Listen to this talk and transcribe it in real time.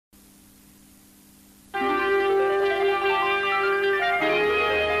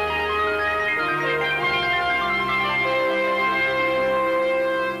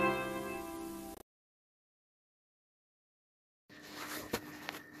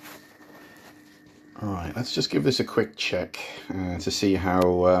Alright, let's just give this a quick check to see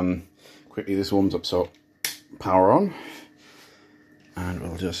how quickly this warms up. So, power on, and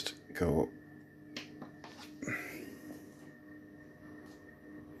we'll just go.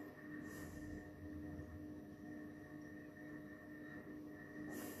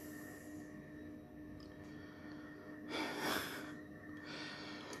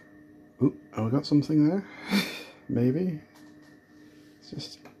 Oop, have we got something there? Maybe. Let's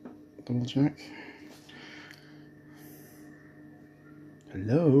just double check.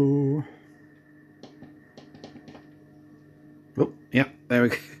 Hello. Oh, yeah, there we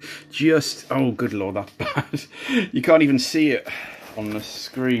go. Just, oh, good lord, that's bad. You can't even see it on the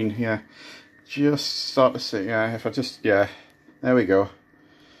screen. Yeah, just start to see. Yeah, if I just, yeah, there we go.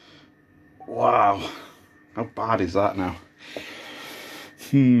 Wow, how bad is that now?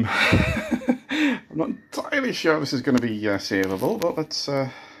 I'm not entirely sure this is going to be savable, but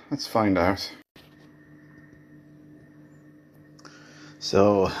let's find out.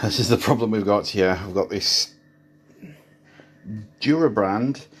 So this is the problem we've got here. We've got this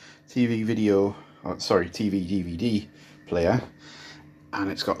Durabrand TV TV DVD player,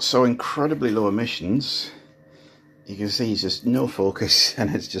 and it's got so incredibly low emissions. You can see it's just no focus,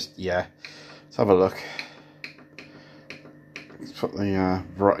 and it's just, yeah. Let's have a look. Let's put the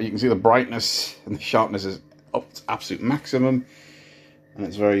you can see the brightness and the sharpness is up to absolute maximum, and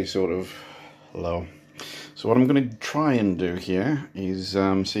it's very sort of low. So what I'm going to try and do here is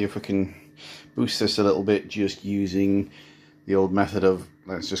see if we can boost this a little bit just using the old method of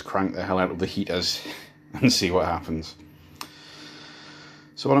let's just crank the hell out of the heaters and see what happens.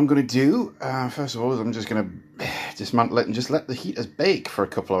 So what I'm going to do, first of all, is I'm just going to dismantle it and just let the heaters bake for a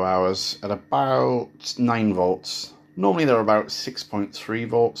couple of hours at about 9 volts. Normally they're about 6.3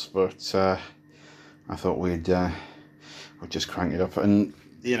 volts, but I thought we'd just crank it up. And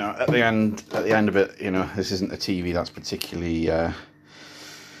you know, at the end of it, you know, this isn't a TV that's particularly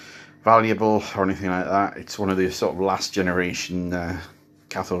valuable or anything like that. It's one of the sort of last generation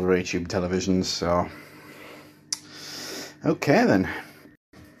cathode ray tube televisions. So, okay then.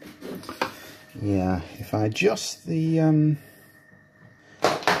 Yeah, if I adjust the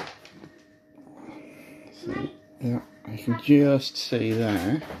so, yeah, I can just see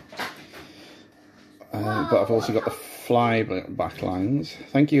there. But I've also got the fly back lines.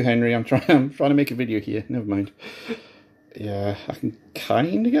 Thank you, Henry. I'm trying to make a video here. Never mind. Yeah, I can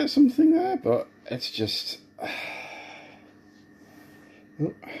kind of get something there, but it's just. I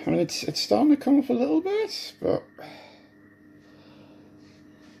mean, it's starting to come off a little bit, but.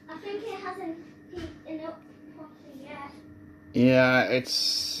 I think it hasn't heated up properly yet. Yeah,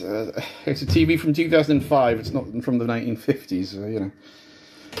 it's a TV from 2005. It's not from the 1950s, so, you know.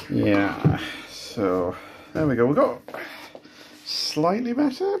 Yeah. So there we go. We've got slightly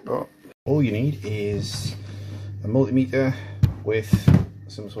better, but all you need is a multimeter with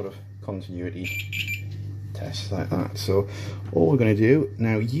some sort of continuity test like that. So all we're going to do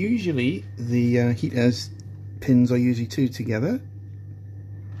now, usually the heaters pins are usually 2 together,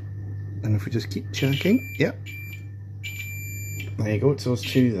 and if we just keep checking, yep, there you go, it's those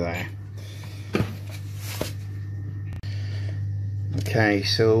 2 there. Okay,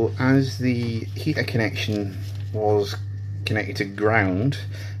 so as the heater connection was connected to ground,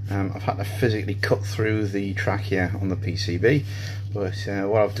 I've had to physically cut through the track here on the PCB, but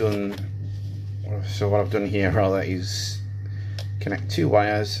what I've done here rather is connect 2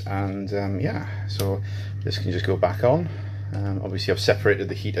 wires, and yeah, so this can just go back on. Obviously I've separated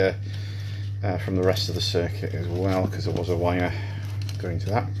the heater from the rest of the circuit as well, because there was a wire going to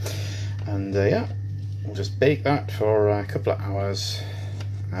that, and yeah, we'll just bake that for a couple of hours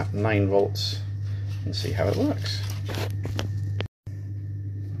at 9 volts and see how it works.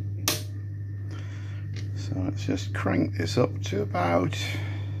 So let's just crank this up to about,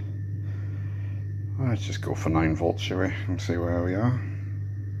 let's just go for 9 volts, shall we, and see where we are.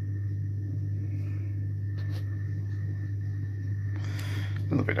 A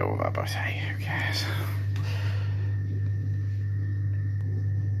little bit over, but hey, who cares?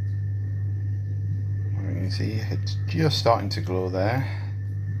 See, it's just starting to glow there.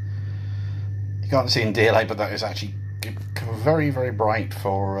 You can't see in daylight, but that is actually very, very bright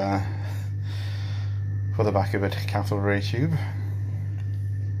for the back of it, cathode ray tube.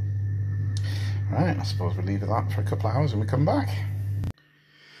 Right, I suppose we'll leave it that for a couple of hours and we come back.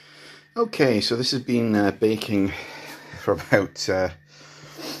 Okay, so this has been baking for about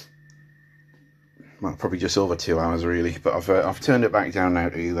well, probably just over 2 hours really, but I've turned it back down now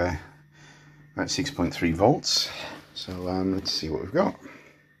to about 6.3 volts. So let's see what we've got.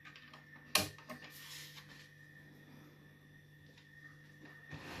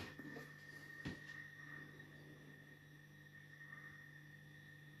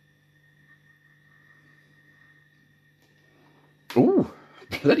 Ooh,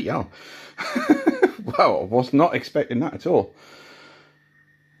 bloody hell. Wow, I was not expecting that at all.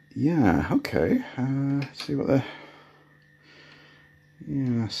 Yeah, okay. Let's see what the...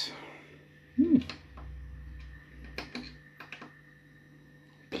 Yes.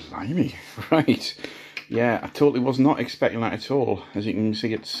 Blimey. Right. Yeah, I totally was not expecting that at all. As you can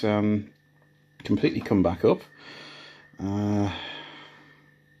see, it's completely come back up. Yeah,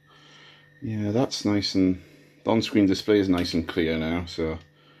 that's nice, and the on-screen display is nice and clear now, so...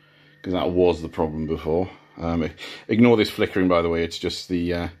 Because that was the problem before. Ignore this flickering, by the way. It's just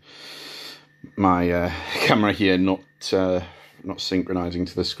the my camera here not synchronizing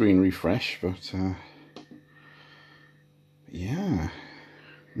to the screen refresh. But yeah,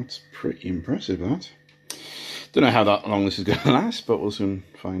 that's pretty impressive. That. Don't know how that long this is going to last, but we'll soon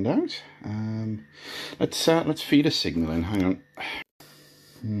find out. Let's feed a signal in. Hang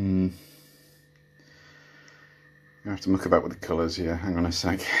on. I have to muck about with the colours here. Hang on a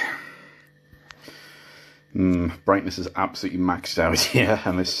sec. Brightness is absolutely maxed out here,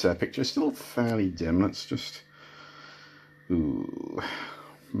 and this picture is still fairly dim. Let's just... Ooh.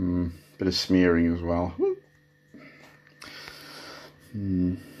 Bit of smearing as well.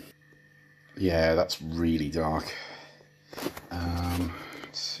 Yeah, that's really dark.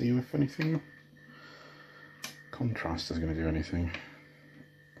 Let's see if anything... Contrast is going to do anything.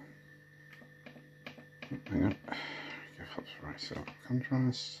 Hang on. Right, so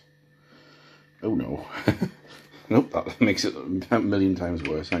contrast... Oh no. Nope, that makes it a million times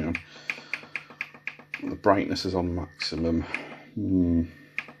worse. Hang on. The brightness is on maximum.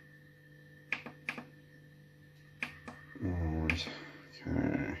 Alright.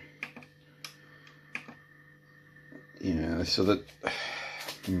 Okay. Yeah, so that...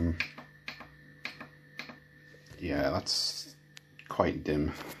 Yeah, that's quite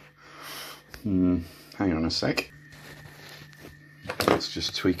dim. Hang on a sec. Let's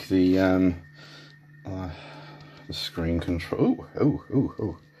just tweak the screen control. Oh,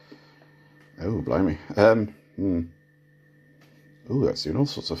 blimey. Oh, that's doing all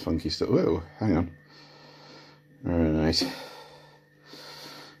sorts of funky stuff. Whoa, hang on. Very nice.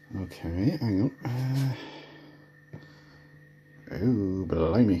 Okay, hang on. Oh,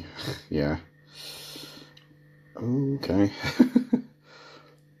 blimey. Yeah. Okay.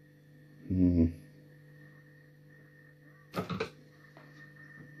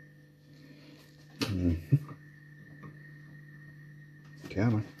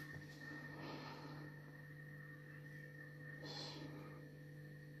 Come on.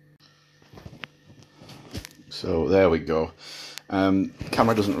 So there we go.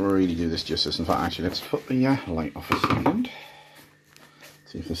 Camera doesn't really do this justice. In fact, actually, let's put the light off a second.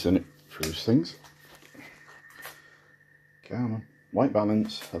 See if this improves things. Come on. White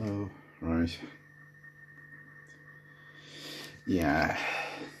balance. Hello. Right. Yeah.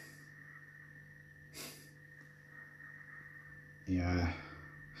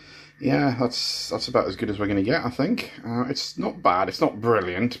 Yeah, that's about as good as we're going to get, I think. It's not bad, it's not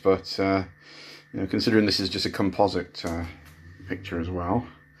brilliant, but you know, considering this is just a composite picture as well.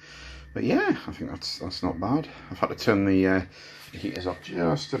 But yeah, I think that's not bad. I've had to turn the heaters up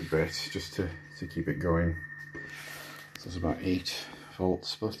just a bit, just to keep it going. So it's about 8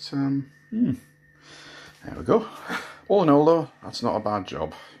 volts, but there we go. All in all though, that's not a bad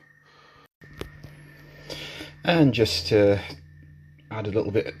job. And just to add a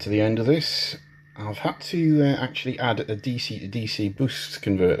little bit to the end of this, I've had to actually add a DC to DC boost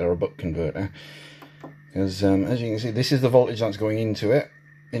converter, or buck converter, because as you can see, this is the voltage that's going into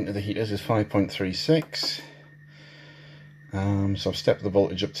the heaters is 5.36. So I've stepped the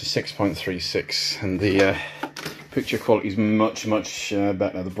voltage up to 6.36, and the picture quality is much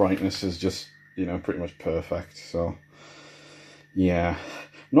better. The brightness is just, you know, pretty much perfect. So yeah,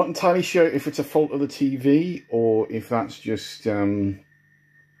 I'm not entirely sure if it's a fault of the TV or if that's just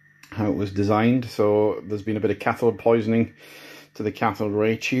how it was designed. So there's been a bit of cathode poisoning to the cathode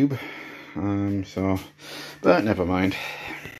ray tube. But never mind.